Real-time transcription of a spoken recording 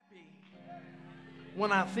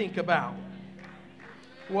when I think about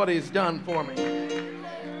what He's done for me.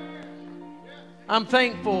 I'm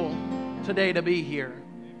thankful today to be here.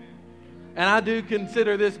 And I do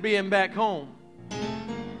consider this being back home.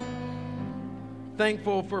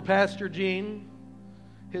 Thankful for Pastor Gene,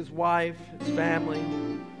 his wife, his family,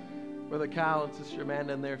 Brother Kyle and Sister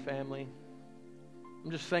Amanda and their family.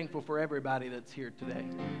 I'm just thankful for everybody that's here today.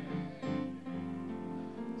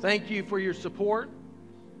 Thank you for your support.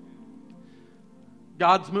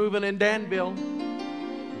 God's moving in Danville.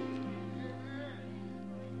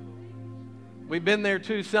 We've been there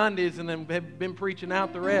 2 Sundays and then have been preaching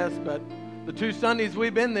out the rest, but the 2 Sundays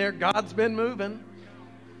we've been there, God's been moving.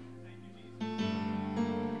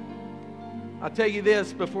 I'll tell you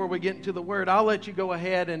this before we get into the Word. I'll let you go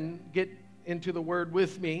ahead and get into the Word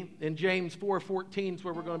with me. In James 4:14 is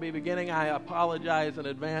where we're going to be beginning. I apologize in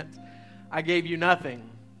advance. I gave you nothing.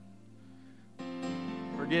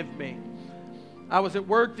 Forgive me. I was at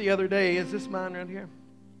work the other day. Is this mine right here?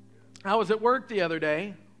 I was at work the other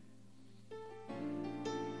day,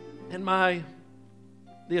 and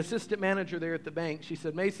the assistant manager there at the bank, she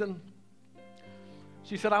said, Mason,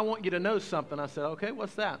 she said, I want you to know something. I said, okay,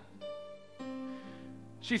 what's that?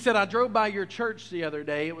 She said, I drove by your church the other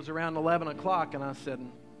day. It was around 11 o'clock, and I said,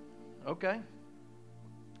 okay.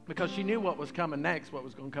 Because she knew what was coming next, what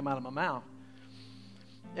was going to come out of my mouth.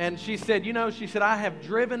 And she said, I have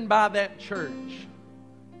driven by that church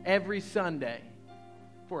every Sunday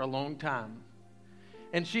for a long time.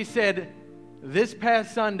 And she said, this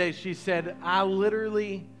past Sunday, she said, I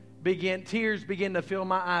literally tears began to fill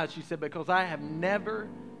my eyes. She said, because I have never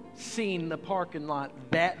seen the parking lot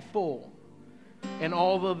that full in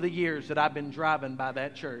all of the years that I've been driving by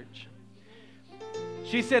that church.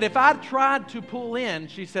 She said, if I tried to pull in,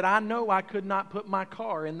 she said, I know I could not put my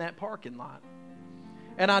car in that parking lot.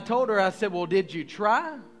 And I told her, I said, well, did you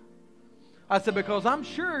try? I said, because I'm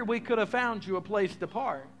sure we could have found you a place to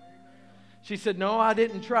park. She said, no, I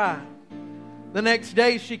didn't try. The next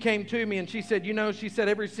day she came to me and she said, she said,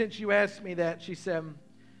 ever since you asked me that, she said,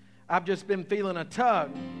 I've just been feeling a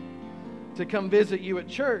tug to come visit you at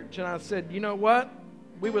church. And I said, you know what?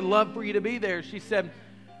 We would love for you to be there. She said,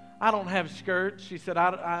 I don't have skirts. She said,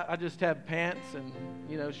 I just have pants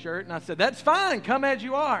and, shirt. And I said, that's fine. Come as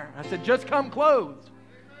you are. I said, just come clothed.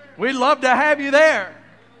 We'd love to have you there.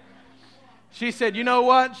 She said, you know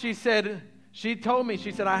what? She said, she told me,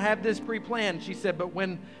 she said, I have this pre-planned. She said, but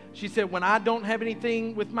when I don't have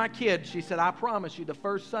anything with my kids, she said, I promise you the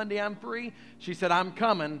first Sunday I'm free, she said, I'm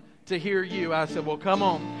coming to hear you. I said, well, come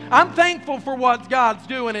on. I'm thankful for what God's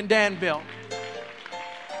doing in Danville.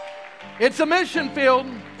 It's a mission field.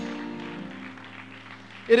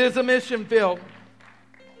 It is a mission field.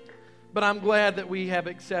 But I'm glad that we have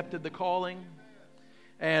accepted the calling.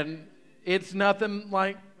 And it's nothing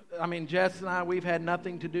like, Jess and I, we've had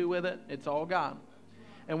nothing to do with it. It's all God.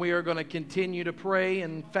 And we are going to continue to pray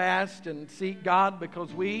and fast and seek God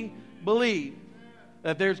because we believe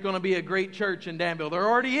that there's going to be a great church in Danville. There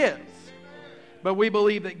already is. But we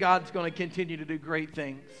believe that God's going to continue to do great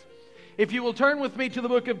things. If you will turn with me to the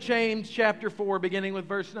book of James, chapter 4, beginning with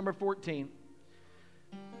verse number 14.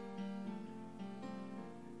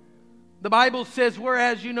 The Bible says,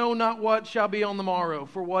 whereas you know not what shall be on the morrow,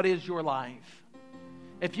 for what is your life?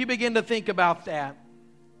 If you begin to think about that,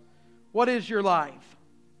 what is your life?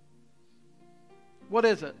 What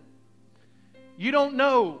is it? You don't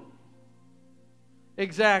know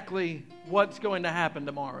exactly what's going to happen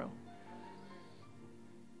tomorrow.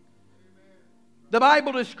 The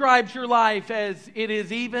Bible describes your life as it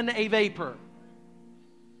is even a vapor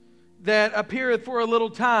that appeareth for a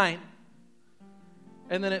little time,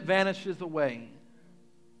 and then it vanishes away.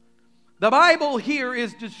 The Bible here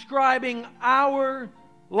is describing our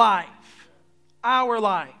life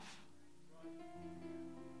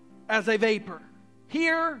as a vapor.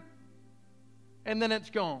 Here, and then it's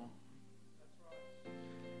gone.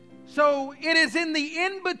 So it is in the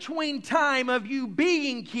in-between time of you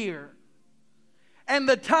being here and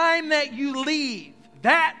the time that you leave.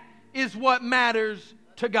 That is what matters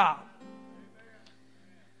to God.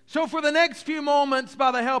 So for the next few moments,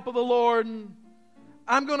 by the help of the Lord,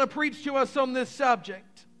 I'm going to preach to us on this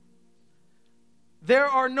subject. There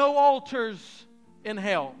are no altars in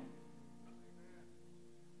hell.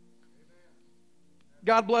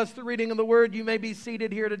 God bless the reading of the Word. You may be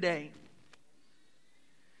seated here today.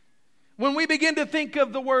 When we begin to think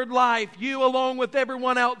of the word life, you along with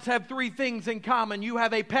everyone else have 3 things in common. You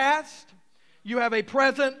have a past, you have a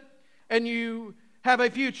present, and you have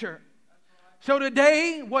a future. So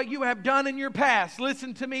today, what you have done in your past,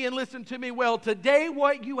 listen to me and listen to me well. Today,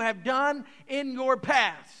 what you have done in your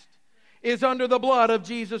past is under the blood of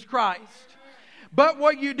Jesus Christ. But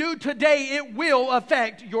what you do today, it will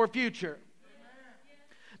affect your future.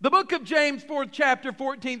 The book of James, 4th chapter,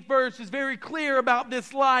 14th verse is very clear about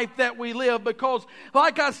this life that we live because,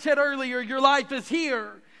 like I said earlier, your life is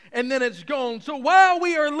here and then it's gone. So while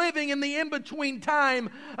we are living in the in-between time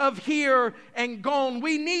of here and gone,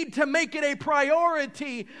 we need to make it a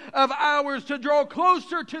priority of ours to draw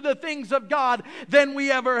closer to the things of God than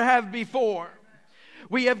we ever have before.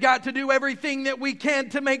 We have got to do everything that we can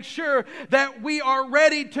to make sure that we are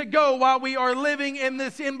ready to go while we are living in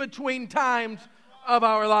this in-between times of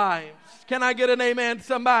our lives. Can I get an amen,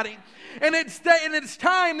 somebody? And it's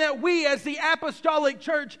time that we as the apostolic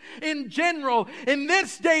church in general, in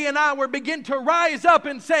this day and hour, begin to rise up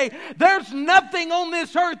and say, there's nothing on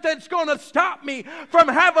this earth that's going to stop me from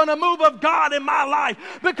having a move of God in my life.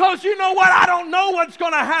 Because you know what? I don't know what's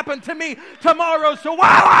going to happen to me tomorrow. So while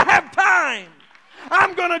I have time,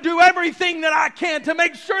 I'm going to do everything that I can to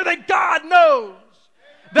make sure that God knows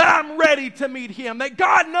that I'm ready to meet Him, that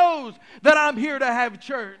God knows that I'm here to have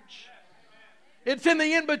church. It's in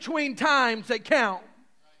the in-between times that count.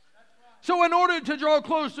 So in order to draw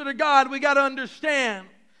closer to God, we got to understand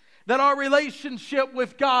that our relationship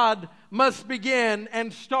with God must begin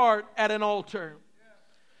and start at an altar.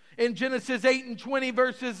 In Genesis 8 and 20,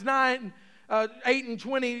 verses 8 and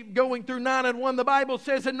 20, going through 9 and 1, the Bible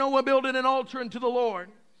says, and Noah builded an altar unto the Lord.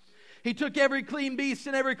 He took every clean beast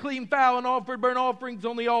and every clean fowl and offered burnt offerings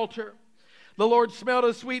on the altar. The Lord smelled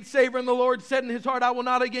a sweet savor, and the Lord said in his heart, I will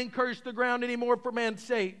not again curse the ground any more for man's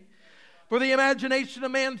sake. For the imagination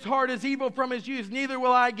of man's heart is evil from his youth, neither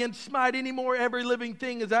will I again smite any more every living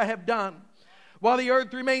thing as I have done. While the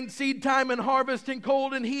earth remains, seed time and harvest, and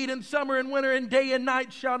cold and heat, and summer and winter, and day and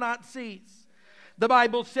night shall not cease. The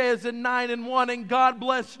Bible says in 9 and 1, and God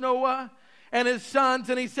blessed Noah and his sons,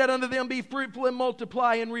 and he said unto them, be fruitful and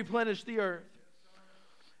multiply and replenish the earth.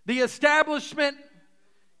 The establishment,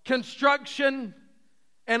 construction,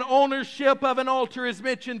 and ownership of an altar is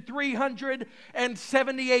mentioned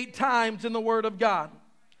 378 times in the Word of God.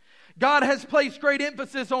 God has placed great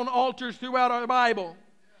emphasis on altars throughout our Bible.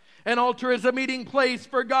 An altar is a meeting place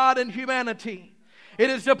for God and humanity. It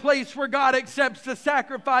is a place where God accepts the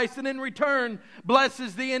sacrifice and in return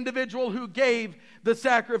blesses the individual who gave the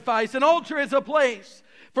sacrifice. An altar is a place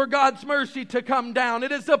for God's mercy to come down.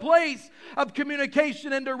 It is a place of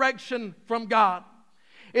communication and direction from God.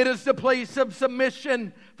 It is the place of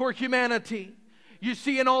submission for humanity. You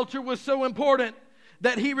see, an altar was so important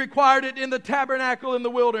that He required it in the tabernacle in the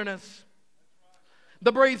wilderness.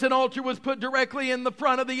 The brazen altar was put directly in the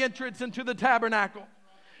front of the entrance into the tabernacle.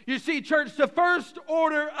 You see, church, the first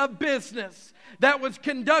order of business that was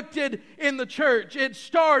conducted in the church, it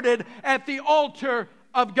started at the altar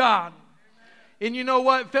of God. And you know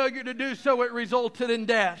what? Failure to do so, it resulted in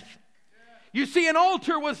death. You see, an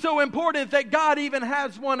altar was so important that God even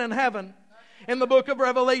has one in heaven. In the book of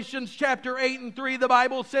Revelations, chapter 8 and 3, the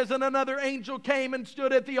Bible says, and another angel came and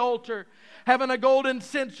stood at the altar, having a golden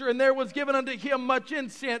censer, and there was given unto him much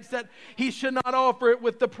incense, that he should not offer it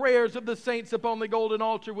with the prayers of the saints upon the golden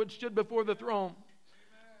altar which stood before the throne.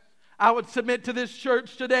 I would submit to this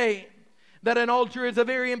church today that an altar is a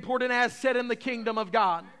very important asset in the kingdom of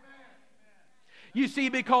God. You see,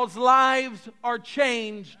 because lives are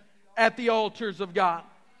changed at the altars of God.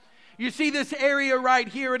 You see, this area right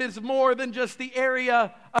here, it is more than just the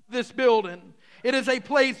area of this building. It is a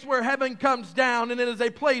place where heaven comes down, and it is a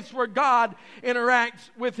place where God interacts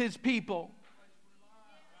with His people.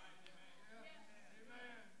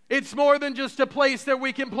 It's more than just a place that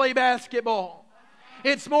we can play basketball.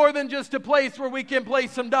 It's more than just a place where we can play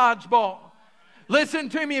some dodgeball. Listen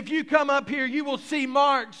to me, if you come up here, you will see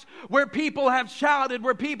marks where people have shouted,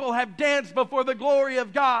 where people have danced before the glory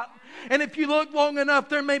of God. And if you look long enough,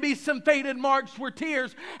 there may be some faded marks where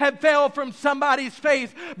tears have fell from somebody's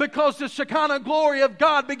face because the Shekinah glory of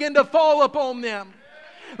God began to fall upon them.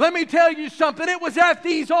 Let me tell you something. It was at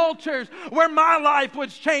these altars where my life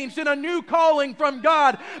was changed and a new calling from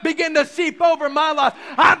God began to seep over my life.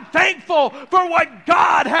 I'm thankful for what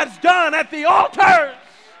God has done at the altars.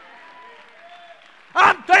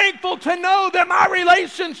 I'm thankful to know that my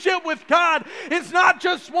relationship with God is not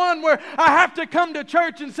just one where I have to come to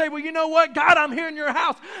church and say, well, you know what, God, I'm here in your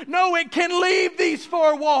house. No, it can leave these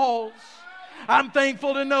four walls. I'm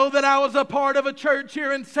thankful to know that I was a part of a church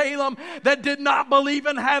here in Salem that did not believe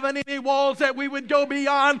in having any walls, that we would go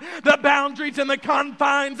beyond the boundaries and the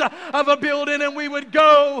confines of a building, and we would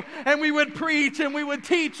go and we would preach and we would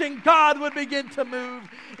teach, and God would begin to move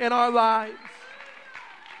in our lives.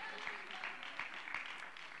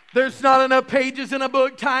 There's not enough pages in a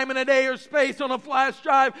book, time in a day, or space on a flash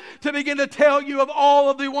drive to begin to tell you of all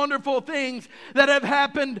of the wonderful things that have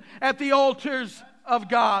happened at the altars of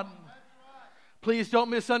God. Please don't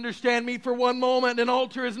misunderstand me for one moment. An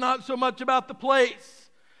altar is not so much about the place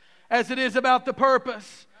as it is about the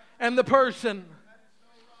purpose and the person.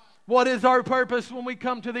 What is our purpose when we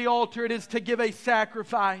come to the altar? It is to give a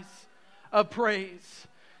sacrifice of praise.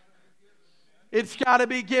 It's got to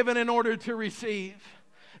be given in order to receive.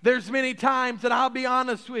 There's many times, and I'll be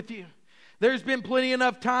honest with you, there's been plenty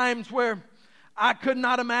enough times where I could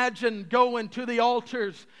not imagine going to the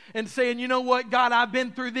altars and saying, you know what, God, I've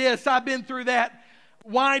been through this, I've been through that.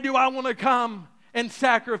 Why do I want to come and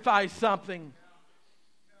sacrifice something?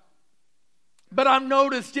 But I've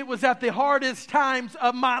noticed it was at the hardest times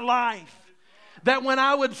of my life that when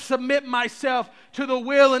I would submit myself to the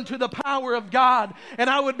will and to the power of God, and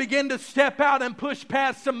I would begin to step out and push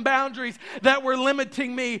past some boundaries that were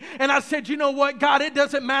limiting me. And I said, you know what, God, it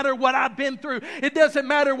doesn't matter what I've been through. It doesn't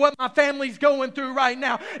matter what my family's going through right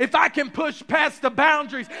now. If I can push past the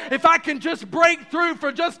boundaries, if I can just break through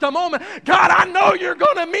for just a moment, God, I know you're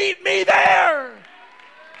going to meet me there.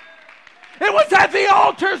 It was at the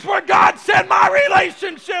altars where God said, my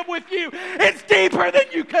relationship with you is deeper than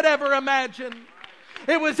you could ever imagine.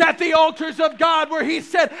 It was at the altars of God where He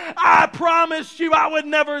said, I promised you I would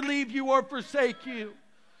never leave you or forsake you.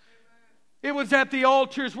 It was at the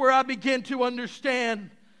altars where I began to understand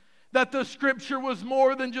that the Scripture was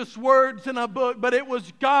more than just words in a book, but it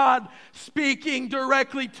was God speaking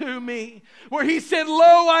directly to me. Where He said,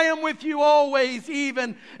 lo, I am with you always,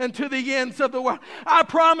 even unto the ends of the world. I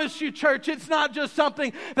promise you, church, it's not just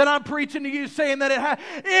something that I'm preaching to you saying that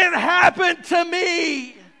it happened to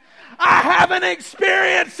me. I have an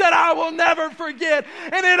experience that I will never forget.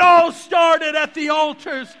 And it all started at the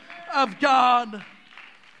altars of God.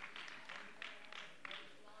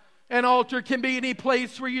 An altar can be any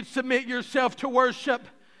place where you submit yourself to worship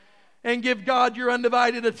and give God your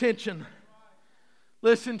undivided attention.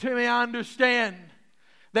 Listen to me, I understand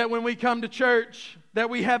that when we come to church, that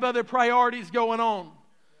we have other priorities going on.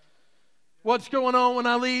 What's going on when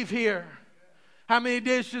I leave here? How many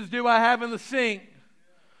dishes do I have in the sink?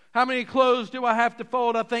 How many clothes do I have to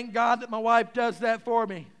fold? I thank God that my wife does that for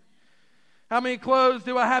me. How many clothes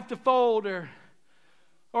do I have to fold?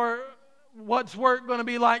 Or what's work going to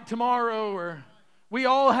be like tomorrow? Or we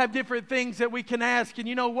all have different things that we can ask. And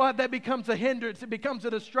you know what? That becomes a hindrance. It becomes a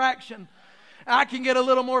distraction. I can get a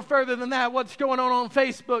little more further than that. What's going on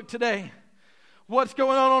Facebook today? What's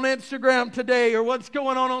going on Instagram today? Or what's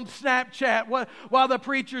going on Snapchat while the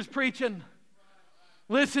preacher's preaching?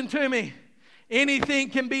 Listen to me. Anything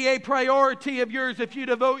can be a priority of yours if you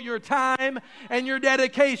devote your time and your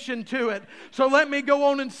dedication to it. So let me go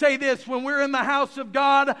on and say this. When we're in the house of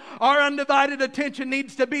God, our undivided attention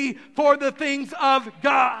needs to be for the things of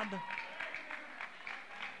God.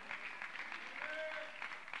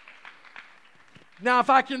 Now, if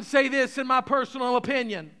I can say this in my personal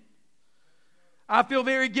opinion, I feel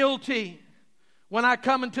very guilty when I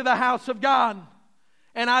come into the house of God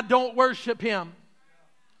and I don't worship Him.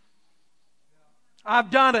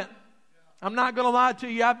 I've done it. I'm not going to lie to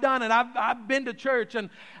you. I've done it. I've been to church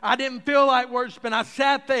and I didn't feel like worshiping. I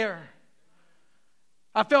sat there.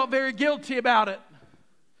 I felt very guilty about it.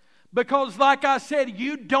 Because like I said,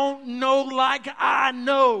 you don't know like I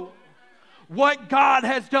know what God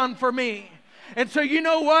has done for me. And so you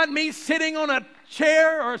know what? Me sitting on a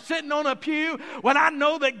chair or sitting on a pew, when I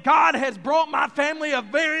know that God has brought my family a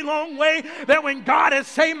very long way, that when God has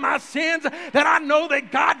saved my sins, that I know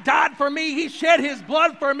that God died for me, He shed His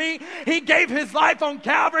blood for me, He gave His life on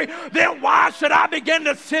Calvary, then why should I begin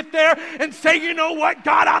to sit there and say, you know what,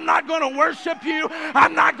 God, I'm not going to worship you,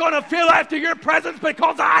 I'm not going to feel after your presence,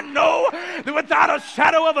 because I know that without a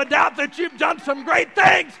shadow of a doubt that you've done some great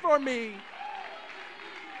things for me.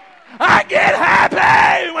 I get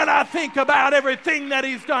happy when I think about everything that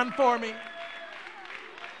He's done for me.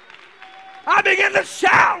 I begin to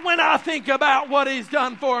shout when I think about what He's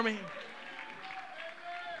done for me.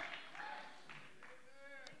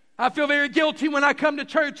 I feel very guilty when I come to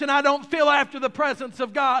church and I don't feel after the presence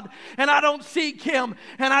of God, and I don't seek Him,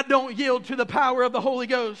 and I don't yield to the power of the Holy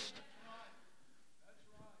Ghost.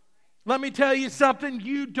 Let me tell you something.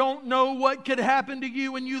 You don't know what could happen to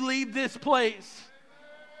you when you leave this place.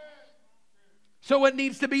 So it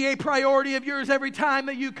needs to be a priority of yours every time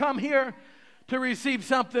that you come here to receive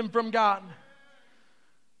something from God.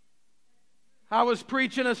 I was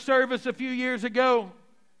preaching a service a few years ago,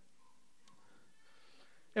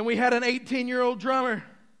 and we had an 18-year-old drummer.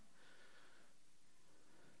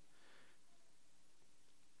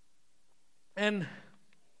 And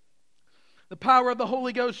the power of the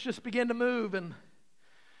Holy Ghost just began to move, and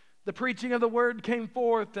the preaching of the word came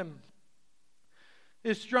forth, and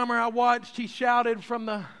this drummer I watched, he shouted from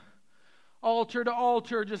the altar to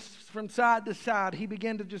altar, just from side to side. He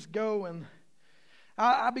began to just go, and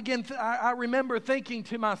I remember thinking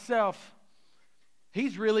to myself,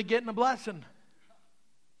 he's really getting a blessing.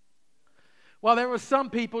 While there was some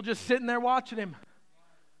people just sitting there watching him.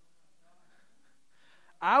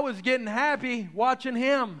 I was getting happy watching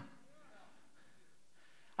him.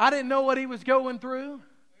 I didn't know what he was going through.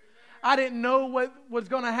 I didn't know what was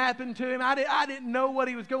going to happen to him. I didn't know what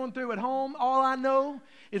he was going through at home. All I know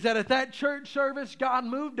is that at that church service, God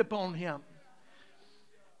moved upon him.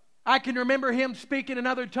 I can remember him speaking in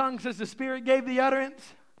other tongues as the Spirit gave the utterance.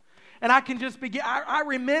 And I can just begin. I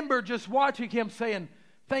remember just watching him saying,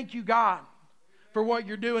 "Thank you, God, for what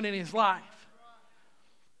you're doing in his life."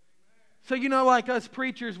 So, like us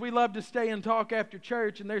preachers, we love to stay and talk after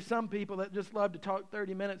church, and there's some people that just love to talk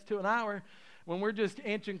 30 minutes to an hour when we're just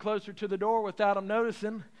inching closer to the door without them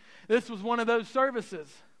noticing. This was one of those services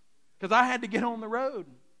because I had to get on the road.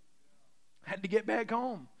 I had to get back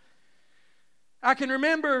home. I can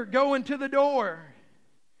remember going to the door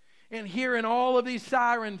and hearing all of these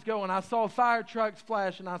sirens going. I saw fire trucks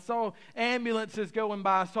flashing. I saw ambulances going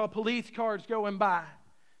by. I saw police cars going by.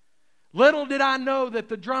 Little did I know that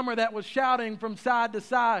the drummer that was shouting from side to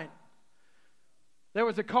side, there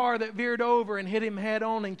was a car that veered over and hit him head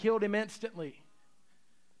on and killed him instantly.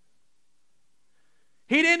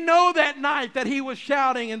 He didn't know that night that he was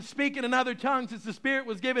shouting and speaking in other tongues as the Spirit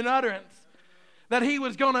was giving utterance, that he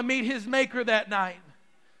was going to meet his Maker that night.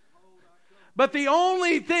 But the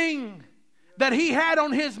only thing that he had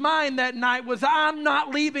on his mind that night was, I'm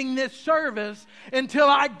not leaving this service until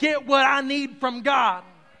I get what I need from God.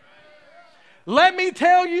 Let me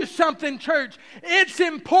tell you something, church. It's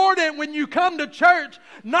important when you come to church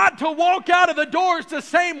not to walk out of the doors the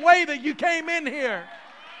same way that you came in here.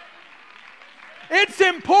 It's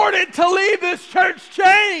important to leave this church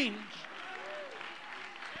changed.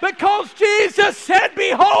 Because Jesus said,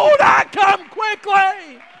 "Behold, I come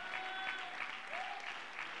quickly."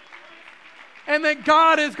 And that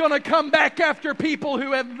God is going to come back after people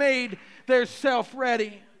who have made their self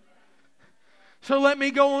ready. So let me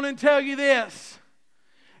go on and tell you this.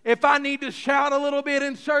 If I need to shout a little bit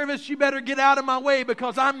in service, you better get out of my way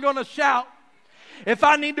because I'm going to shout. If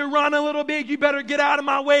I need to run a little bit, you better get out of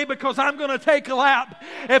my way because I'm going to take a lap.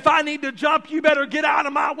 If I need to jump, you better get out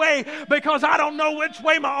of my way because I don't know which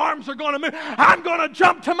way my arms are going to move. I'm going to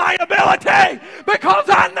jump to my ability because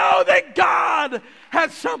I know that God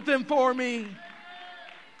has something for me.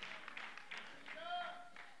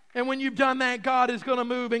 And when you've done that, God is going to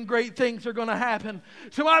move and great things are going to happen.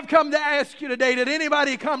 So I've come to ask you today, did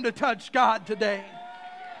anybody come to touch God today?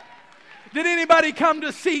 Did anybody come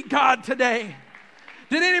to seek God today?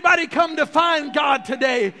 Did anybody come to find God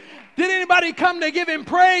today? Did anybody come to give Him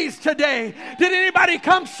praise today? Did anybody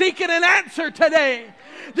come seeking an answer today?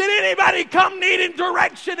 Did anybody come needing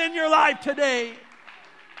direction in your life today?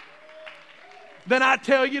 Then I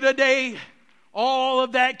tell you today, all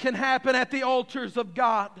of that can happen at the altars of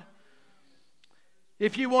God.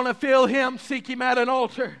 If you want to feel Him, seek Him at an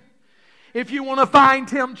altar. If you want to find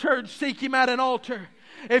Him, church, seek Him at an altar.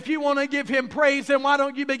 If you want to give Him praise, then why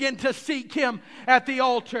don't you begin to seek Him at the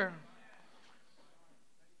altar?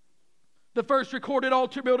 The first recorded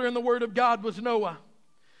altar builder in the Word of God was Noah.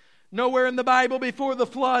 Nowhere in the Bible before the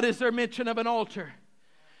flood is there mention of an altar.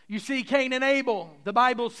 You see, Cain and Abel, the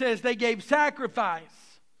Bible says they gave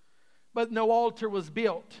sacrifice, but no altar was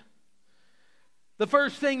built. The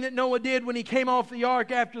first thing that Noah did when he came off the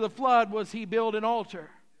ark after the flood was he built an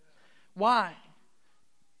altar. Why?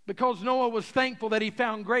 Because Noah was thankful that he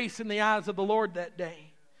found grace in the eyes of the Lord that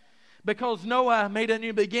day. Because Noah made a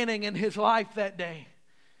new beginning in his life that day.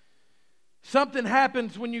 Something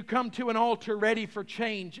happens when you come to an altar ready for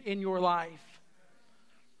change in your life.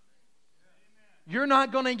 You're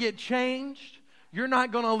not going to get changed. You're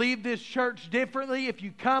not going to leave this church differently if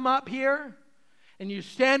you come up here and you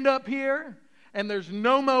stand up here and there's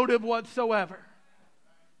no motive whatsoever.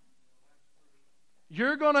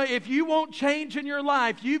 If you want change in your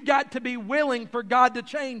life, you've got to be willing for God to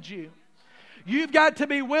change you. You've got to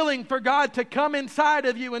be willing for God to come inside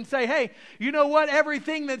of you and say, hey, you know what?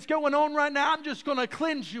 Everything that's going on right now, I'm just going to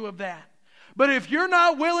cleanse you of that. But if you're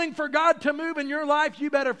not willing for God to move in your life, you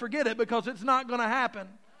better forget it because it's not going to happen.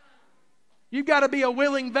 You've got to be a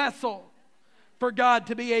willing vessel for God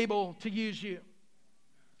to be able to use you.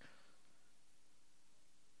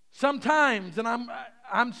 Sometimes, and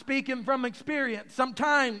I'm speaking from experience,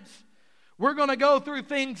 sometimes we're going to go through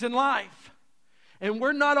things in life and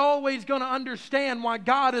we're not always going to understand why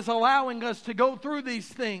God is allowing us to go through these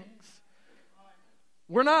things.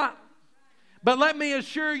 We're not. But let me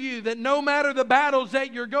assure you that no matter the battles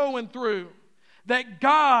that you're going through, that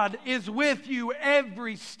God is with you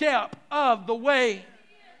every step of the way.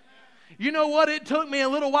 You know what? It took me a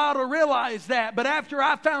little while to realize that. But after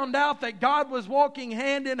I found out that God was walking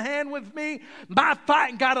hand in hand with me, my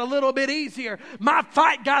fight got a little bit easier. My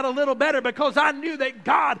fight got a little better because I knew that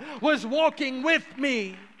God was walking with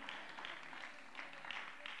me.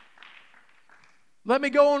 Let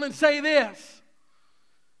me go on and say this.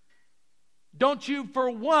 Don't you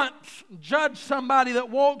for once judge somebody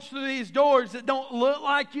that walks through these doors that don't look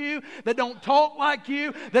like you, that don't talk like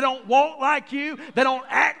you, that don't walk like you, that don't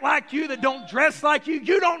act like you, that don't dress like you.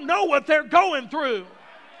 You don't know what they're going through.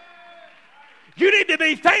 You need to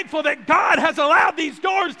be thankful that God has allowed these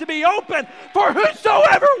doors to be open for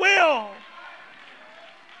whosoever will.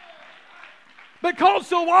 Because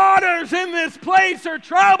the waters in this place are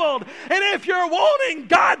troubled. And if you're wanting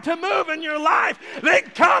God to move in your life, then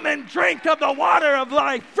come and drink of the water of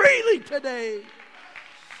life freely today.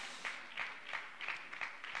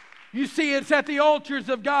 You see, it's at the altars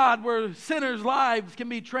of God where sinners' lives can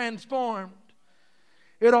be transformed.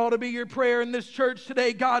 It ought to be your prayer in this church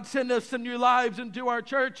today. God, send us some new lives into our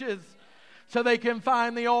churches so they can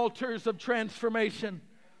find the altars of transformation.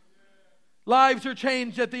 Lives are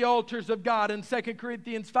changed at the altars of God. In 2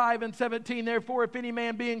 Corinthians 5:17, therefore, if any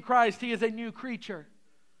man be in Christ, he is a new creature.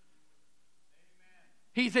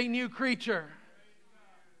 He's a new creature.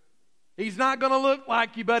 He's not going to look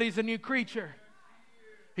like you, but he's a new creature.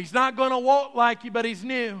 He's not going to walk like you, but he's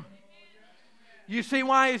new. You see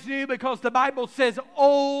why he's new? Because the Bible says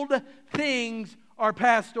old things are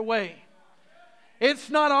passed away. It's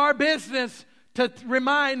not our business to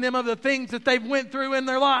remind them of the things that they've went through in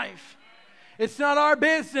their life. It's not our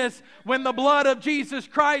business when the blood of Jesus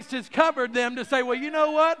Christ has covered them to say, well, you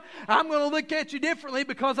know what? I'm going to look at you differently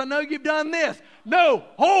because I know you've done this. No,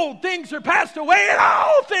 old things are passed away and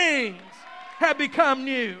all things have become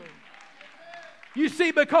new. You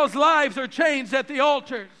see, because lives are changed at the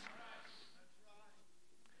altars.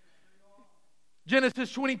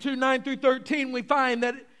 Genesis 22:9-13, we find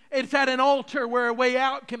that it's at an altar where a way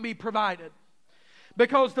out can be provided.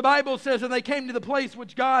 Because the Bible says, and they came to the place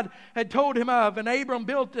which God had told him of, and Abram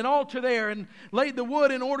built an altar there and laid the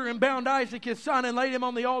wood in order and bound Isaac his son and laid him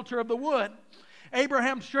on the altar of the wood.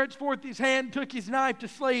 Abraham stretched forth his hand, took his knife to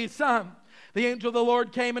slay his son. The angel of the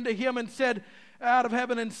Lord came unto him and said out of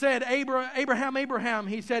heaven and said, Abraham, Abraham.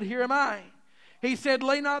 He said, here am I. He said,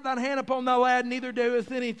 lay not thine hand upon thy lad, neither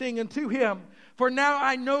doest anything unto him. For now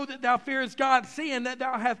I know that thou fearest God, seeing that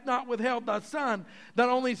thou hast not withheld thy son, thine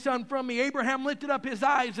only son, from me. Abraham lifted up his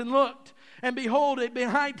eyes and looked, and behold,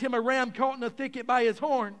 behind him a ram caught in a thicket by his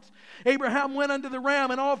horns. Abraham went unto the ram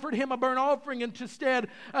and offered him a burnt offering instead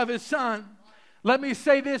of his son. Let me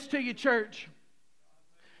say this to you, church.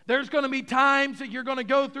 There's going to be times that you're going to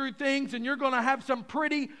go through things and you're going to have some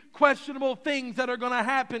pretty questionable things that are going to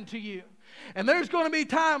happen to you. And there's going to be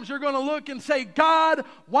times you're going to look and say, God,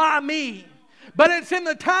 why me? But it's in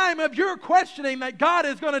the time of your questioning that God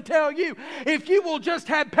is going to tell you, if you will just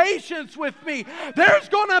have patience with me, there's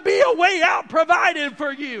going to be a way out provided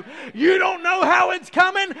for you. You don't know how it's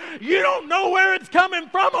coming. You don't know where it's coming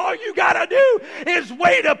from. All you got to do is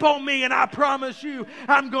wait upon me, and I promise you,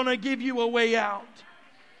 I'm going to give you a way out.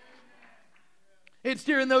 It's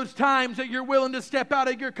during those times that you're willing to step out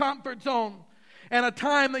of your comfort zone, and a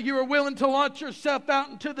time that you are willing to launch yourself out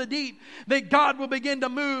into the deep, that God will begin to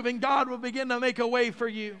move and God will begin to make a way for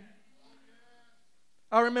you.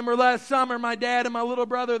 I remember last summer, my dad and my little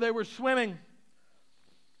brother, they were swimming.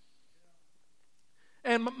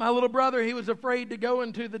 And my little brother, he was afraid to go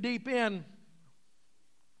into the deep end.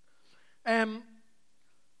 And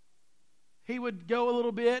he would go a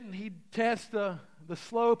little bit and he'd test the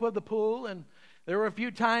slope of the pool. And there were a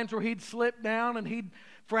few times where he'd slip down and he'd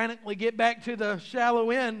frantically get back to the shallow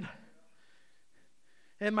end,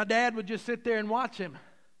 and my dad would just sit there and watch him.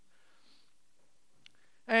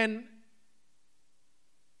 And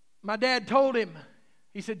my dad told him,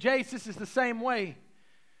 he said, Jace, this is the same way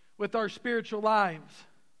with our spiritual lives.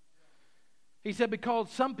 He said, because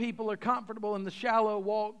some people are comfortable in the shallow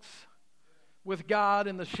walks with God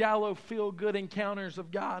and the shallow feel-good encounters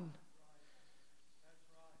of God.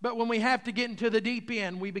 But when we have to get into the deep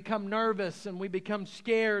end, we become nervous and we become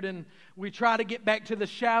scared, and we try to get back to the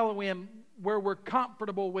shallow end where we're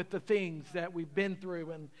comfortable with the things that we've been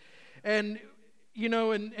through. And you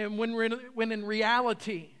know, and when in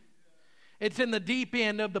reality, it's in the deep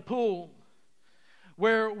end of the pool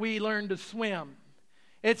where we learn to swim.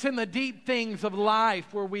 It's in the deep things of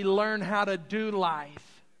life where we learn how to do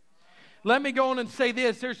life. Let me go on and say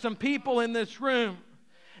this. There's some people in this room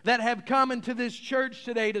that have come into this church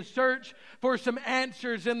today to search for some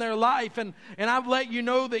answers in their life. And I've let you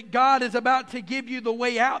know that God is about to give you the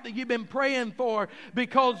way out that you've been praying for,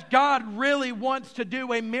 because God really wants to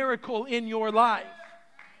do a miracle in your life.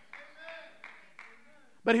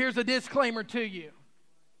 But here's a disclaimer to you.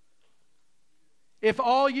 If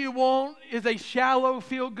all you want is a shallow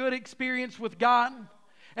feel-good experience with God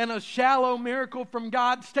and a shallow miracle from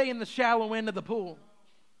God, stay in the shallow end of the pool.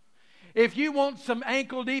 If you want some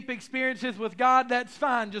ankle-deep experiences with God, that's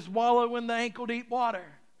fine. Just wallow in the ankle-deep water.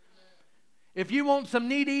 If you want some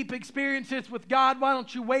knee-deep experiences with God, why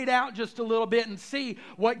don't you wait out just a little bit and see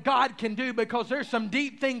what God can do, because there's some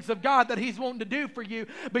deep things of God that He's wanting to do for you,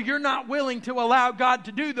 but you're not willing to allow God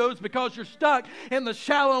to do those because you're stuck in the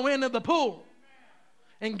shallow end of the pool.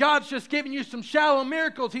 And God's just giving you some shallow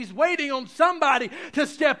miracles. He's waiting on somebody to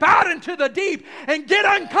step out into the deep and get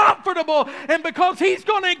uncomfortable. And because He's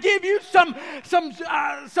going to give you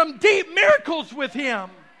some deep miracles with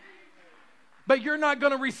Him. But you're not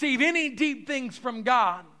going to receive any deep things from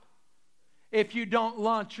God if you don't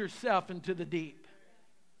launch yourself into the deep.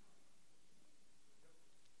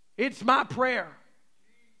 It's my prayer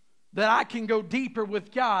that I can go deeper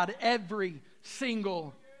with God every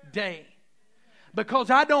single day. Because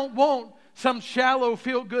I don't want some shallow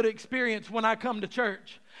feel-good experience when I come to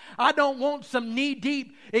church. I don't want some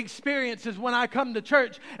knee-deep experiences when I come to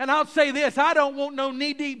church. And I'll say this, I don't want no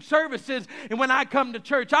knee-deep services when I come to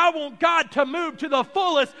church. I want God to move to the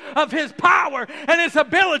fullest of His power and His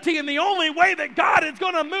ability. And the only way that God is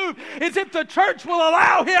going to move is if the church will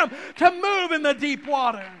allow Him to move in the deep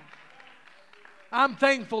water. I'm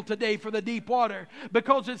thankful today for the deep water,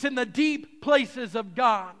 because it's in the deep places of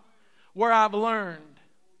God where I've learned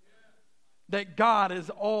that God is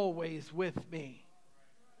always with me.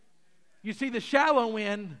 You see, the shallow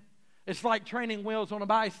end, it's like training wheels on a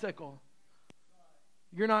bicycle.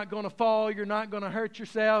 You're not going to fall. You're not going to hurt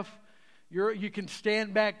yourself. You can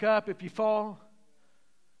stand back up if you fall.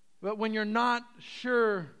 But when you're not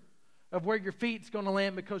sure of where your feet's going to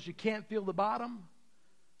land because you can't feel the bottom,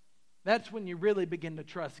 that's when you really begin to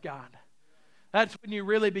trust God. That's when you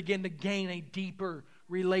really begin to gain a deeper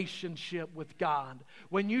relationship with God.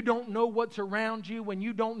 When you don't know what's around you, when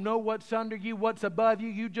you don't know what's under you, what's above you,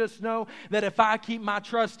 you just know that if I keep my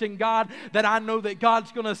trust in God, that I know that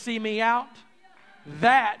God's going to see me out.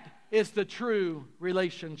 That is the true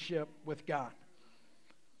relationship with God.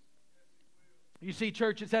 You see,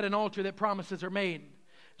 church, it's at an altar that promises are made.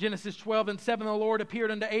 Genesis 12:7, the Lord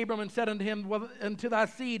appeared unto Abram and said unto him, unto thy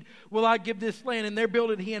seed will I give this land. And there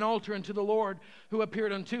builded he an altar unto the Lord who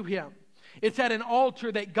appeared unto him. It's at an altar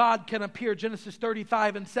that God can appear. Genesis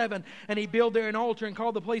 35:7. And he built there an altar and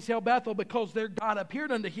called the place El Bethel, because there God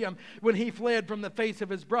appeared unto him when he fled from the face of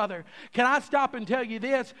his brother. Can I stop and tell you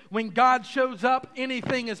this? When God shows up,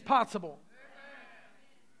 anything is possible.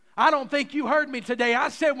 I don't think you heard me today. I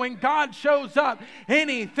said when God shows up,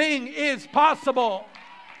 anything is possible.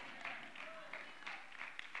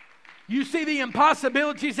 You see the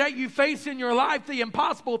impossibilities that you face in your life, the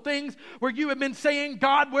impossible things where you have been saying,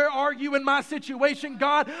 God, where are you in my situation?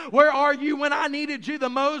 God, where are you when I needed you the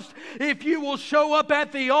most? If you will show up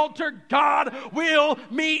at the altar, God will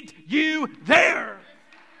meet you there.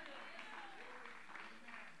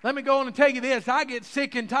 Let me go on and tell you this. I get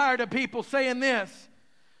sick and tired of people saying this.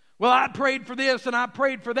 Well, I prayed for this and I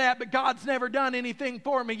prayed for that, but God's never done anything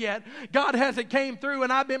for me yet. God hasn't came through,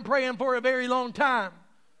 and I've been praying for a very long time.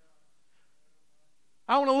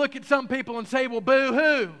 I want to look at some people and say, well,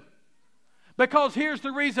 boo-hoo. Because here's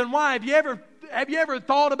the reason why. Have you ever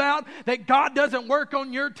thought about that God doesn't work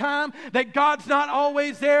on your time? That God's not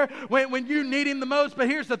always there when you need Him the most? But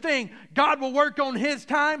here's the thing. God will work on His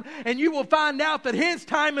time, and you will find out that His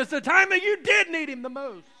time is the time that you did need Him the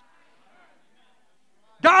most.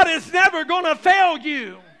 God is never going to fail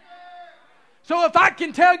you. So if I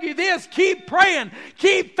can tell you this, keep praying,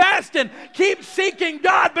 keep fasting, keep seeking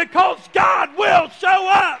God, because God will show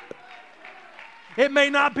up. It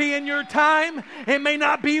may not be in your time, it may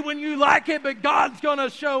not be when you like it, but God's going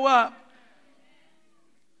to show up.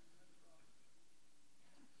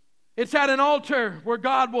 It's at an altar where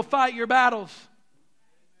God will fight your battles.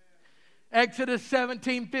 Exodus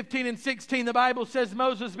 17:15-16, the Bible says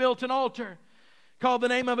Moses built an altar, called the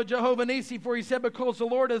name of it Jehovah Nissi, for he said, because the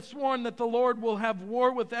Lord hath sworn that the Lord will have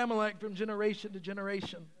war with Amalek from generation to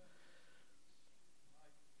generation.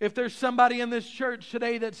 If there's somebody in this church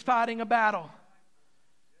today that's fighting a battle,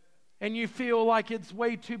 and you feel like it's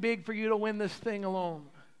way too big for you to win this thing alone,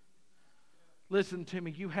 listen to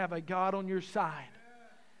me. You have a God on your side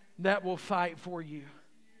that will fight for you.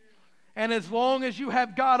 And as long as you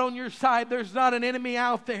have God on your side, there's not an enemy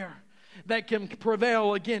out there that can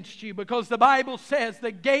prevail against you, because the Bible says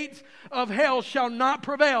the gates of hell shall not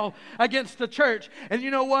prevail against the church. And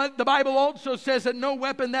you know what? The Bible also says that no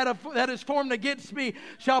weapon that is formed against me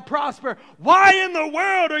shall prosper. Why in the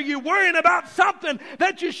world are you worrying about something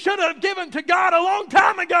that you should have given to God a long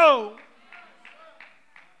time ago?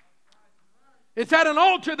 It's at an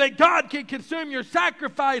altar that God can consume your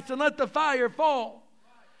sacrifice and let the fire fall.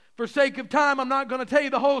 For sake of time, I'm not going to tell you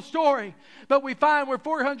the whole story. But we find where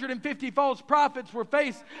 450 false prophets were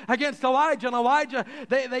faced against Elijah. And Elijah,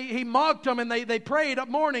 he mocked them, and they prayed at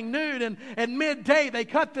morning, noon, and midday. They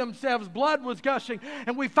cut themselves. Blood was gushing.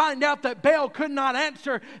 And we find out that Baal could not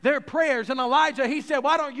answer their prayers. And Elijah, he said,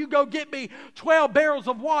 why don't you go get me 12 barrels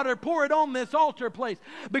of water, pour it on this altar place?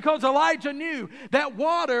 Because Elijah knew that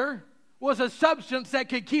water was a substance that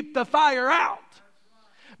could keep the fire out.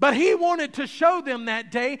 But he wanted to show them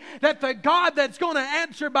that day that the God that's going to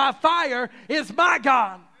answer by fire is my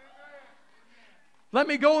God. Let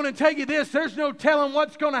me go on and tell you this. There's no telling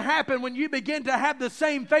what's going to happen when you begin to have the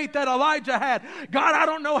same faith that Elijah had. God, I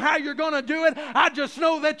don't know how you're going to do it. I just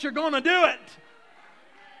know that you're going to do it.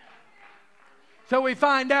 So we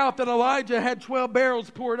find out that Elijah had 12 barrels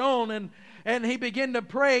poured on, and he began to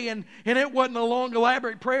pray, and it wasn't a long,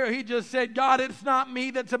 elaborate prayer. He just said, God, it's not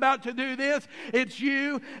me that's about to do this. It's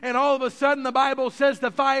you. And all of a sudden, the Bible says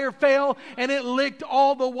the fire fell, and it licked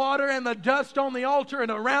all the water and the dust on the altar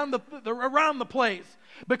and around the place.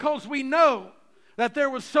 Because we know that there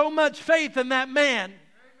was so much faith in that man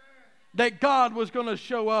that God was going to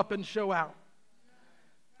show up and show out.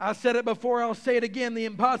 I said it before, I'll say it again. The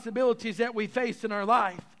impossibilities that we face in our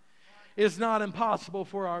life is not impossible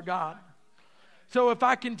for our God. So if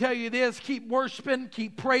I can tell you this, keep worshiping,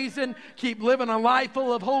 keep praising, keep living a life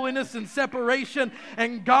full of holiness and separation,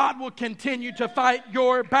 and God will continue to fight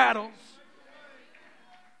your battles.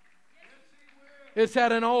 It's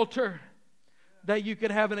at an altar that you can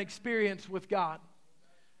have an experience with God.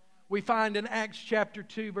 We find in Acts chapter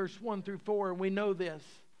 2, verse 1 through 4, and we know this.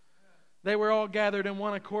 They were all gathered in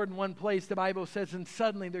one accord in one place, the Bible says, and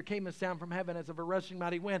suddenly there came a sound from heaven as of a rushing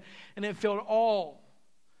mighty wind, and it filled all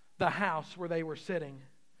the house where they were sitting.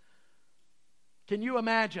 Can you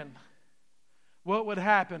imagine what would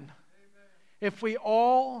happen if we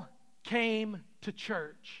all came to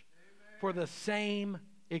church for the same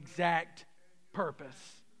exact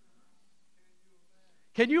purpose?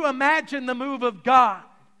 Can you imagine the move of God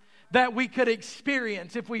that we could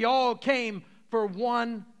experience if we all came for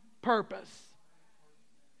one purpose?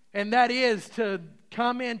 And that is to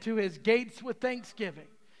come into His gates with thanksgiving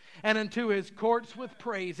and into His courts with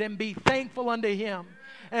praise, and be thankful unto Him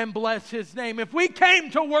and bless His name. If we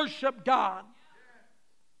came to worship God,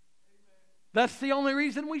 that's the only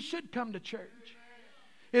reason we should come to church,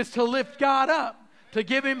 is to lift God up, to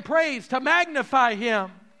give Him praise, to magnify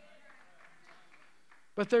Him.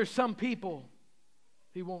 But there's some people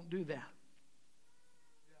who won't do that.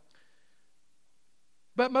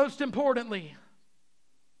 But most importantly,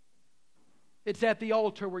 it's at the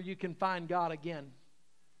altar where you can find God again.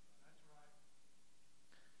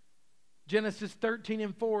 Genesis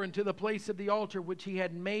 13:4, and to the place of the altar which he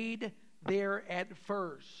had made there at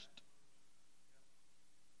first.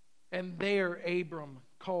 And there Abram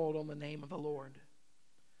called on the name of the Lord.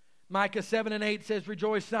 Micah 7:8 says,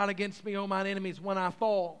 rejoice not against me, O mine enemies. When I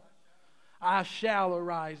fall, I shall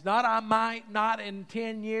arise. Not I might, not in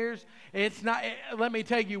 10 years. It's not. Let me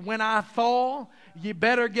tell you, when I fall, you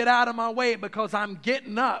better get out of my way, because I'm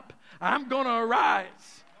getting up. I'm going to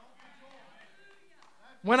arise.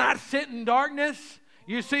 When I sit in darkness,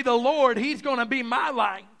 you see the Lord, He's going to be my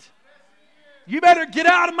light. You better get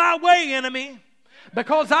out of my way, enemy,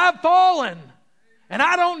 because I've fallen and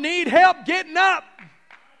I don't need help getting up.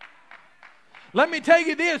 Let me tell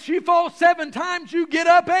you this, you fall 7 times, you get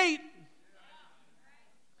up 8.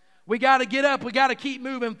 We got to get up. We got to keep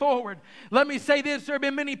moving forward. Let me say this, there have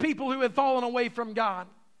been many people who have fallen away from God.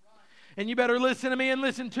 And you better listen to me and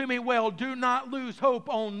listen to me well. Do not lose hope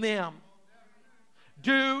on them.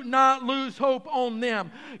 Do not lose hope on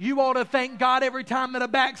them. You ought to thank God every time that a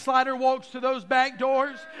backslider walks to those back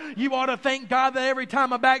doors. You ought to thank God that every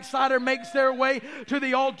time a backslider makes their way to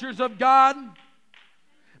the altars of God.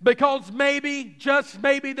 Because maybe, just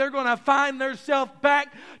maybe, they're going to find themselves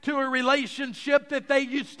back to a relationship that they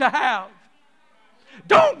used to have.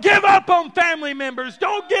 Don't give up on family members.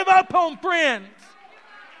 Don't give up on friends.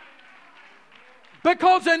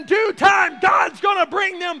 Because in due time, God's going to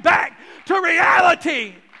bring them back to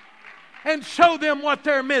reality and show them what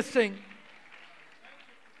they're missing.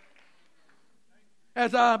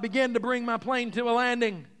 As I begin to bring my plane to a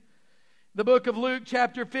landing, the book of Luke,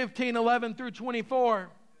 chapter 15, 11 through 24.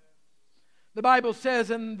 The Bible says,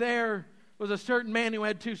 and there was a certain man who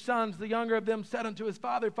had 2 sons. The younger of them said unto his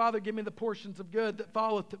father, Father, give me the portions of good that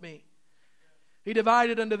falleth to me. He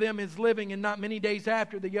divided unto them his living, and not many days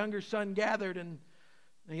after the younger son gathered, and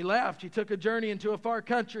he left. He took a journey into a far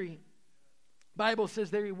country. The Bible says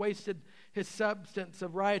there he wasted his substance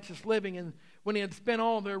of riotous living, and when he had spent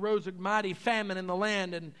all, there arose a mighty famine in the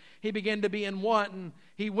land, and he began to be in want, and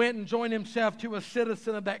he went and joined himself to a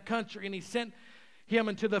citizen of that country, and he sent him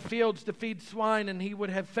into the fields to feed swine, and he would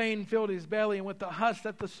have fain filled his belly, and with the husk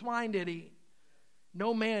that the swine did eat,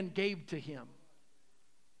 no man gave to him.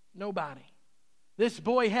 Nobody. This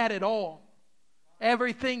boy had it all.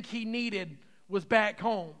 Everything he needed was back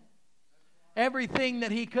home. Everything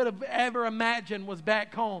that he could have ever imagined was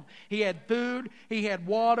back home. He had food, he had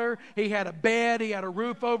water, he had a bed, he had a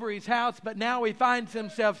roof over his house, but now he finds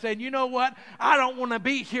himself saying, you know what? I don't want to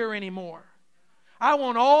be here anymore. I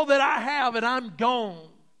want all that I have and I'm gone.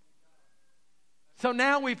 So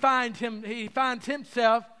now he finds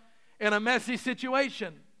himself in a messy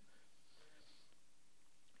situation.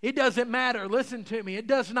 It doesn't matter, listen to me, it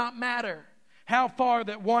does not matter how far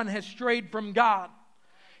that one has strayed from God.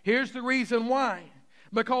 Here's the reason why.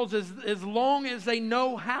 Because as long as they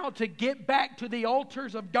know how to get back to the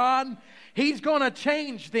altars of God, He's going to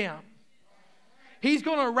change them. He's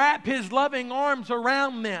going to wrap His loving arms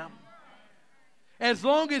around them. As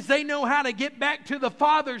long as they know how to get back to the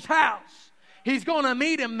Father's house, He's going to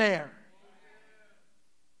meet them there.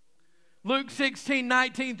 Luke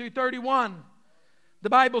 16:19 through 31. The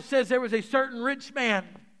Bible says there was a certain rich man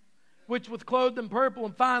which was clothed in purple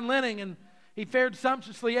and fine linen, and he fared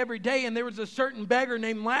sumptuously every day. And there was a certain beggar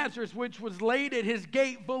named Lazarus, which was laid at his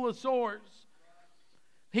gate full of sores.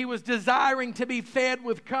 He was desiring to be fed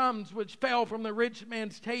with crumbs which fell from the rich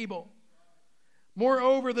man's table.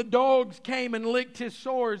 Moreover, the dogs came and licked his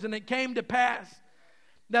sores. And it came to pass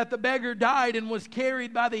that the beggar died and was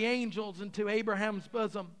carried by the angels into Abraham's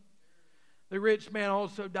bosom. The rich man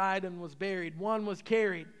also died and was buried. One was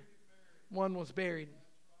carried, one was buried.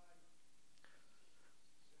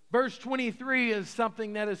 Verse 23 is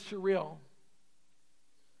something that is surreal.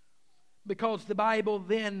 Because the Bible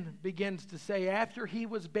then begins to say, after he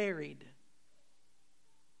was buried,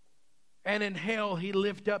 and in hell he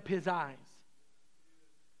lifted up his eyes,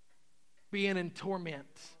 being in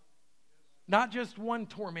torment. Not just one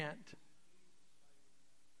torment.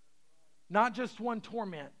 Not just one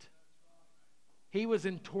torment. He was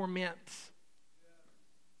in torments.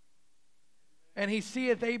 And he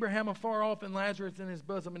seeth Abraham afar off and Lazarus in his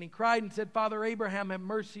bosom. And he cried and said, Father Abraham, have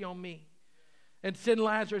mercy on me. And send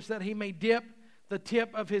Lazarus that he may dip the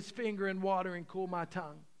tip of his finger in water and cool my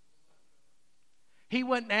tongue. He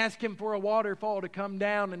wouldn't ask him for a waterfall to come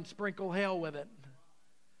down and sprinkle hell with it.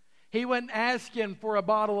 He wasn't asking for a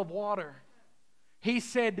bottle of water. He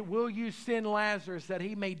said, will you send Lazarus that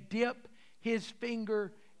he may dip his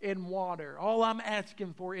finger in water? All I'm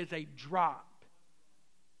asking for is a drop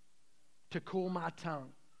to cool my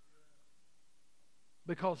tongue.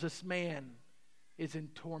 Because this man is in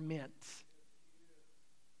torments.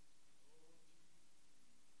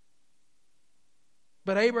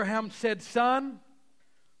 But Abraham said, Son,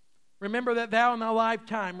 remember that thou in thy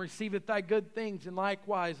lifetime receiveth thy good things, and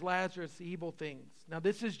likewise Lazarus evil things. Now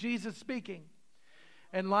this is Jesus speaking.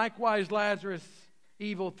 And likewise Lazarus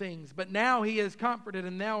evil things. But now he is comforted,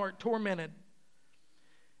 and thou art tormented.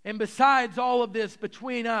 And besides all of this,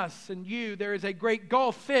 between us and you, there is a great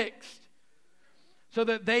gulf fixed, so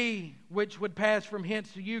that they which would pass from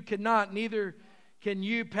hence to you cannot, neither can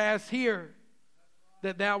you pass here,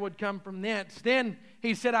 that thou would come from thence. Then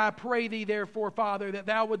he said, I pray thee therefore, Father, that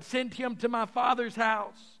thou would send him to my father's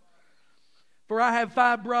house. For I have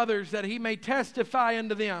 5 brothers, that he may testify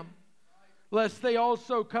unto them, lest they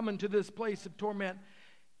also come into this place of torment.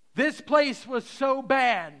 This place was so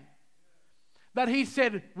bad that he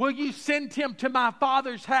said, will you send him to my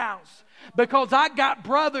father's house? Because I got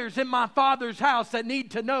brothers in my father's house that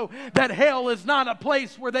need to know that hell is not a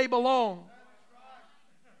place where they belong.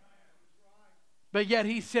 But yet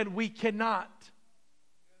he said, we cannot.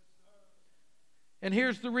 And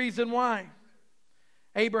here's the reason why.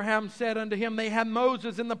 Abraham said unto him, they have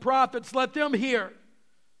Moses and the prophets, let them hear.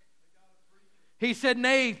 He said,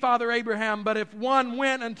 nay, Father Abraham, but if one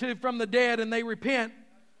went unto from the dead and they repent,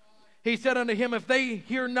 he said unto him, if they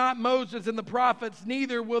hear not Moses and the prophets,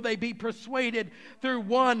 neither will they be persuaded through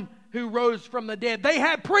one who rose from the dead. They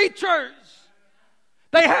had preachers.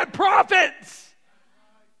 They had prophets.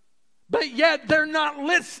 But yet they're not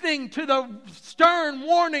listening to the stern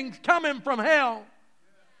warnings coming from hell.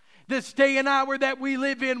 This day and hour that we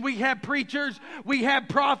live in, we have preachers, we have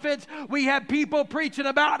prophets, we have people preaching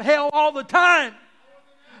about hell all the time.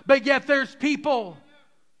 But yet there's people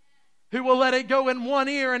who will let it go in one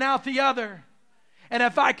ear and out the other. And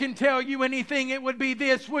if I can tell you anything, it would be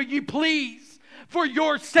this: will you please, for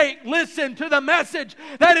your sake, listen to the message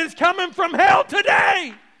that is coming from hell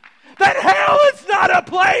today? That hell is not a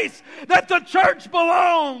place that the church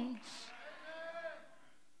belongs.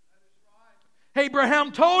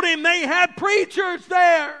 Abraham told him they had preachers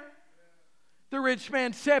there. The rich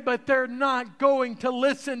man said, but they're not going to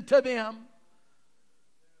listen to them.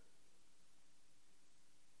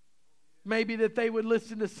 Maybe that they would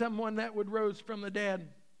listen to someone that would rose from the dead.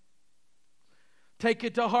 Take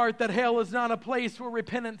it to heart that hell is not a place where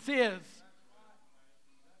repentance is.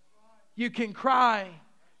 You can cry,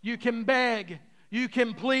 you can beg, you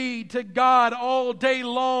can plead to God all day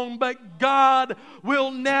long, but God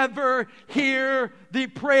will never hear the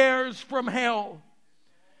prayers from hell.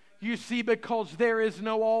 You see, because there is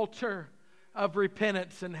no altar of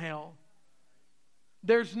repentance in hell.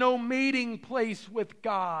 There's no meeting place with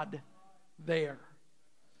God there.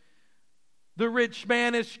 The rich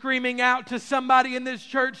man is screaming out to somebody in this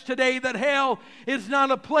church today that hell is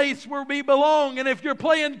not a place where we belong. And if you're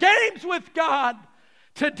playing games with God,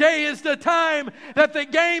 today is the time that the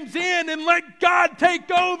game's in, and let God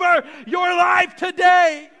take over your life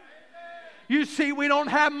today. You see, we don't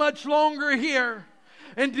have much longer here.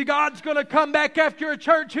 And God's going to come back after a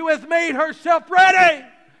church who has made herself ready.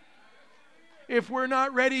 If we're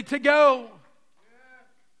not ready to go,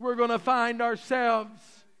 we're going to find ourselves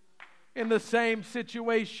in the same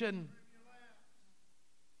situation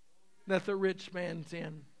that the rich man's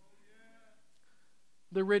in.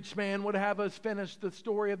 The rich man would have us finish the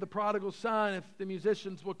story of the prodigal son if the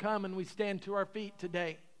musicians will come and we stand to our feet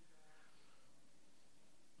today.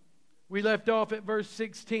 We left off at verse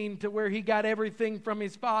 16 to where he got everything from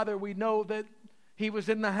his father. We know that he was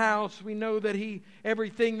in the house. We know that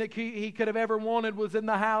everything that he could have ever wanted was in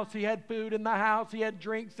the house. He had food in the house. He had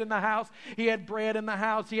drinks in the house. He had bread in the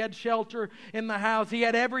house. He had shelter in the house. He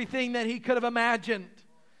had everything that he could have imagined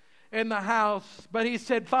in the house. But he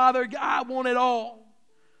said, Father, I want it all.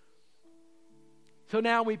 So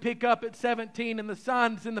now we pick up at 17, and the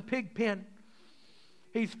son's in the pig pen.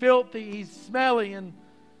 He's filthy. He's smelly,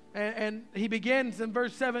 and he begins in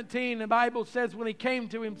verse 17. The Bible says when he came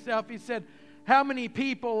to himself, he said, how many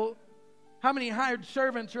hired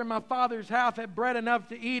servants are in my father's house have bread enough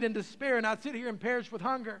to eat and to spare, and I sit here and perish with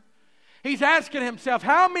hunger? He's asking himself,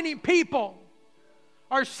 how many people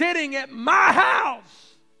are sitting at my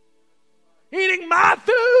house, eating my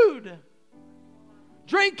food,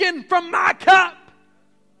 drinking from my cup,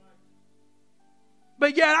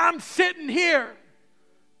 but yet I'm sitting here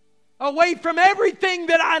away from everything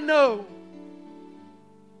that I know,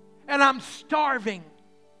 and I'm starving.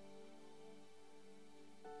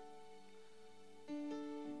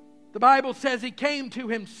 The Bible says he came to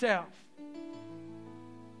himself.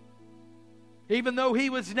 Even though he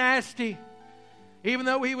was nasty, even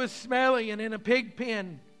though he was smelly and in a pig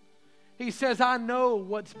pen, he says, I know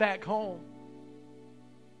what's back home.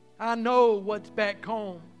 I know what's back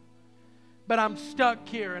home. But I'm stuck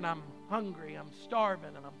here and I'm hungry, I'm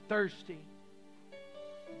starving, and I'm thirsty.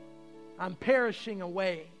 I'm perishing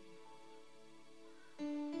away.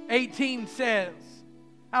 18 says,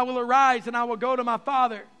 I will arise and I will go to my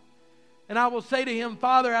father, and I will say to him,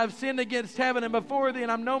 Father, I've sinned against heaven and before thee,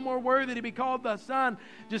 and I'm no more worthy to be called thy son.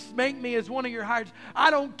 Just make me as one of your hired.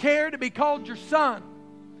 I don't care to be called your son.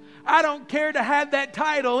 I don't care to have that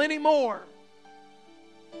title anymore.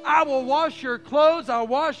 I will wash your clothes. I'll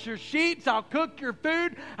wash your sheets. I'll cook your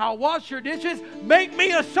food. I'll wash your dishes. Make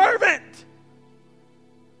me a servant.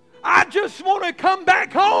 I just want to come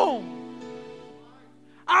back home.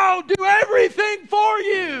 I'll do everything for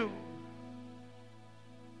you.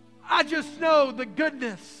 I just know the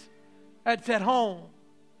goodness that's at home.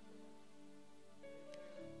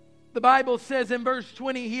 The Bible says in verse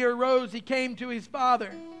 20, he arose, he came to his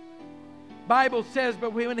father. Bible says,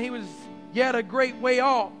 but when he was yet a great way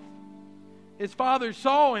off, his father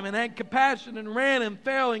saw him and had compassion and ran and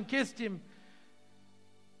fell and kissed him.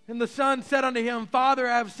 And the son said unto him, Father,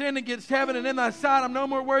 I have sinned against heaven and in thy sight. I'm no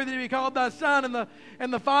more worthy to be called thy son.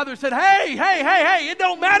 And the father said, hey, it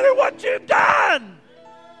don't matter what you've done.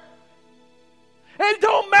 It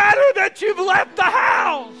don't matter that you've left the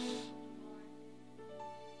house.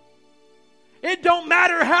 It don't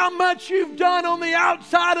matter how much you've done on the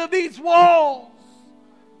outside of these walls.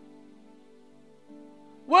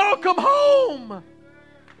 Welcome home.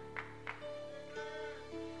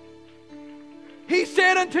 He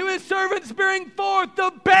said unto his servants, bring forth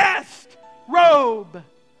the best robe.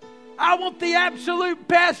 I want the absolute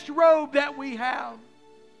best robe that we have.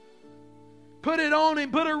 put it on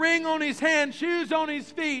him, put a ring on his hand, shoes on his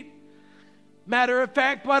feet. Matter of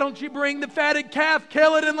fact, why don't you bring the fatted calf,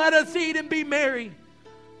 kill it, and let us eat and be merry?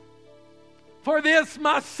 For this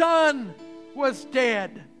my son was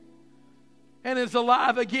dead and is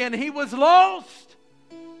alive again. He was lost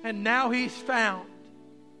and now he's found.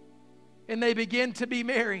 And they begin to be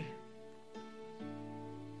merry.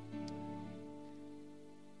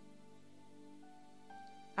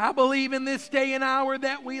 I believe in this day and hour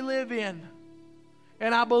that we live in,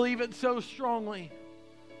 and I believe it so strongly,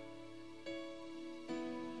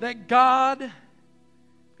 that God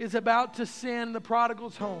is about to send the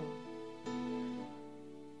prodigals home.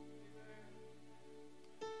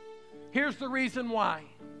 Here's the reason why.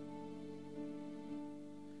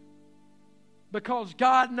 Because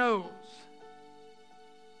God knows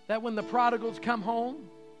that when the prodigals come home,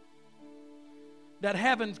 that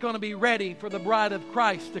heaven's going to be ready for the bride of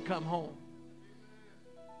Christ to come home.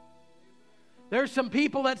 There's some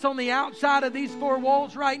people that's on the outside of these four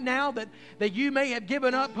walls right now that you may have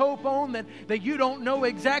given up hope on, that you don't know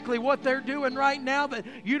exactly what they're doing right now, that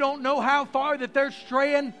you don't know how far that they're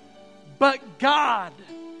straying, but God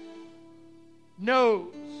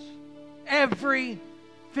knows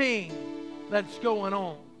everything that's going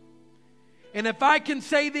on. And if I can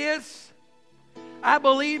say this, I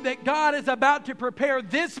believe that God is about to prepare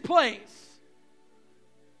this place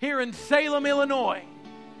here in Salem, Illinois,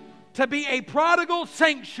 to be a prodigal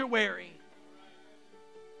sanctuary.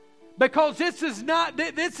 Because this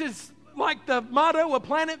is like the motto of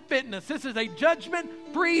Planet Fitness. This is a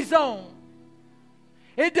judgment-free zone.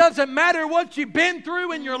 It doesn't matter what you've been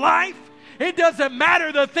through in your life. It doesn't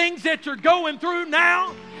matter the things that you're going through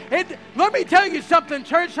now. Let me tell you something,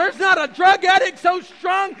 church. There's not a drug addict so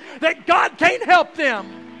strong that God can't help them.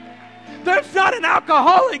 There's not an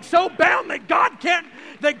alcoholic so bound that God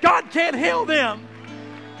can't heal them.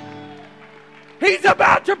 He's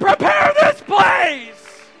about to prepare this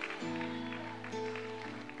place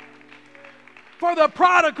for the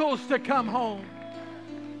prodigals to come home.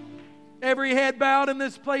 Every head bowed in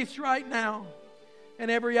this place right now,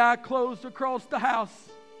 and every eye closed across the house.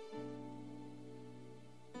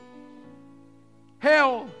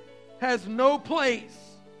 Hell has no place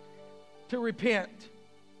to repent,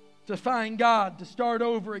 to find God, to start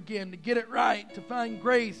over again, to get it right, to find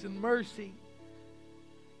grace and mercy.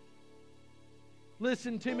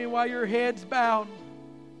 Listen to me while your head's bowed.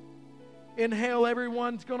 In hell,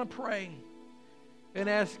 everyone's going to pray and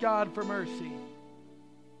ask God for mercy.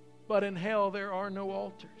 But in hell, there are no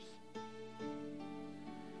altars.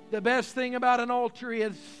 The best thing about an altar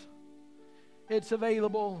is it's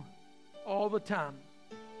available all the time.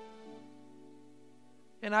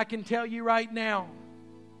 And I can tell you right now,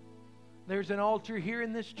 there's an altar here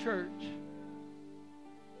in this church.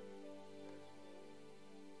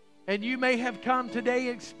 And you may have come today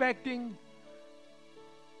expecting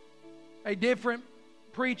a different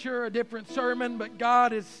preacher, a different sermon, but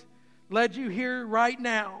God has led you here right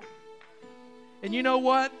now. And you know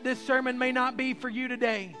what? This sermon may not be for you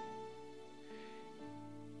today.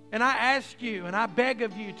 And I ask you, and I beg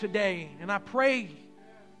of you today, and I pray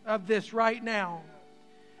of this right now.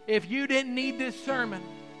 If you didn't need this sermon,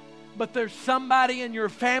 but there's somebody in your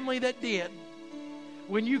family that did,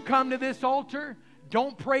 when you come to this altar,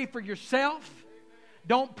 don't pray for yourself.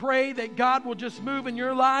 Don't pray that God will just move in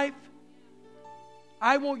your life.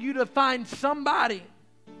 I want you to find somebody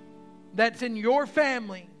that's in your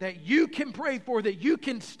family that you can pray for, that you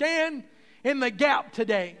can stand in the gap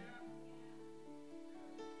today.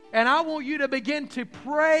 And I want you to begin to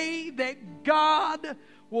pray that God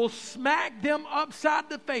will smack them upside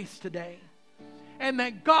the face today. And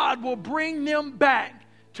that God will bring them back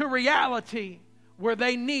to reality where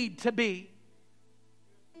they need to be.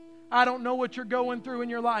 I don't know what you're going through in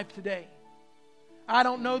your life today. I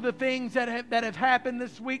don't know the things that have happened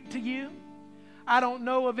this week to you. I don't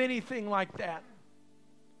know of anything like that.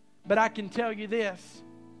 But I can tell you this.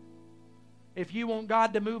 If you want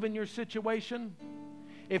God to move in your situation,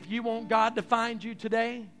 if you want God to find you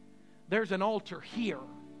today, there's an altar here,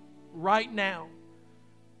 right now.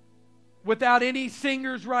 Without any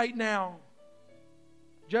singers right now.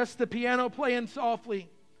 Just the piano playing softly.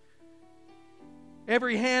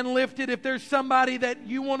 Every hand lifted. If there's somebody that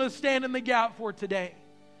you want to stand in the gap for today,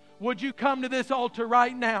 would you come to this altar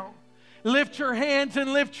right now? Lift your hands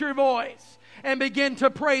and lift your voice and begin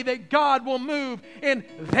to pray that God will move in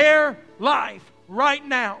their life right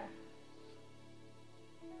now.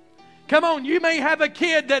 Come on, you may have a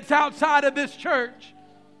kid that's outside of this church.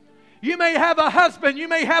 You may have a husband, you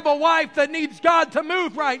may have a wife that needs God to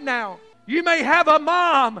move right now. You may have a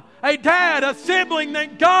mom, a dad, a sibling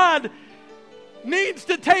that God needs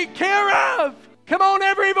to take care of. Come on,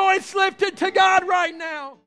 every voice lifted to God right now.